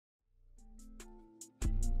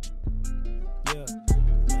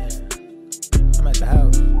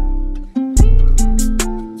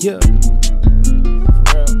Yeah.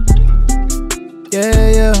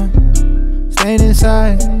 Yeah. Staying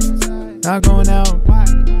inside, not going out.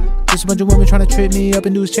 Just a bunch of women trying to trip me up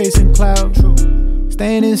and dudes chasing clout.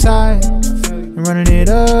 Staying inside and running it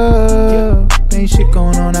up. Ain't shit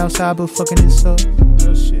going on outside but fucking this up.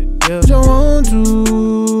 Yeah. Don't want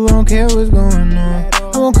to, I don't care what's going on.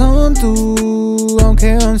 I won't come through, I don't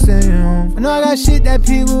care, I'm staying home. I know I got shit that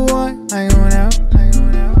people want, I ain't going out. I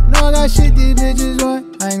know I got shit these bitches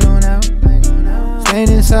want, I ain't going out. Staying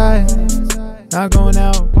inside, not going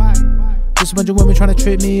out. Just a bunch of women trying to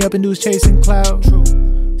trip me up and dudes chasing clout.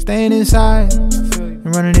 Staying inside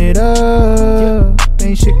and running it up.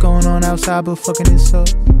 Ain't shit going on outside but fucking this up.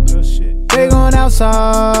 They going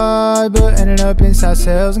outside but ended up inside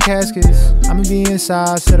cells and caskets. I'ma be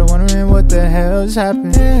inside, instead of wondering what the hell is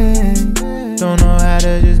happening. Don't know how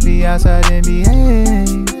to just be outside and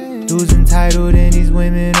behave. Dudes entitled and these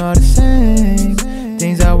women are the same.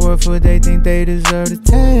 Things I work for, they think they deserve to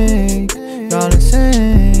take. Y'all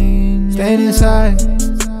insane. Staying inside,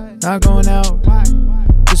 not going out.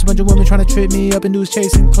 Just a bunch of women trying to trip me up and dudes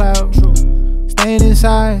chasing clout. Staying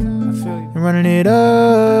inside and running it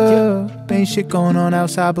up. Ain't shit going on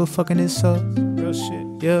outside but fucking this up. Real shit.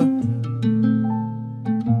 Yeah.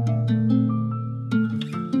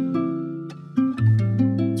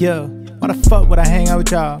 Yeah. Why the fuck would I hang out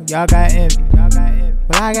with y'all? Y'all got envy.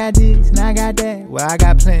 Well, I got this and I got that. Well, I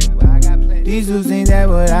got plenty. These dudes think that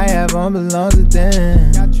what I have on belongs to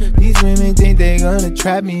them. These women think they gonna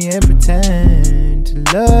trap me and pretend to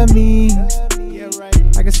love me.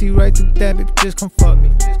 I can see right through that, baby, just come fuck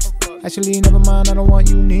me. Actually, never mind, I don't want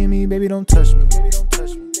you near me, baby, don't touch me.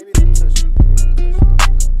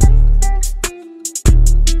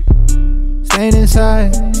 Staying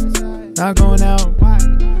inside, not going out.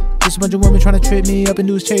 Just a bunch of women trying to trip me up and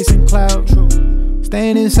dudes chasing clout.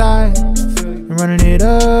 Staying inside and running it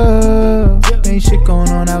up. Ain't shit going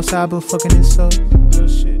on outside but fucking this up.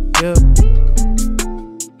 Yeah.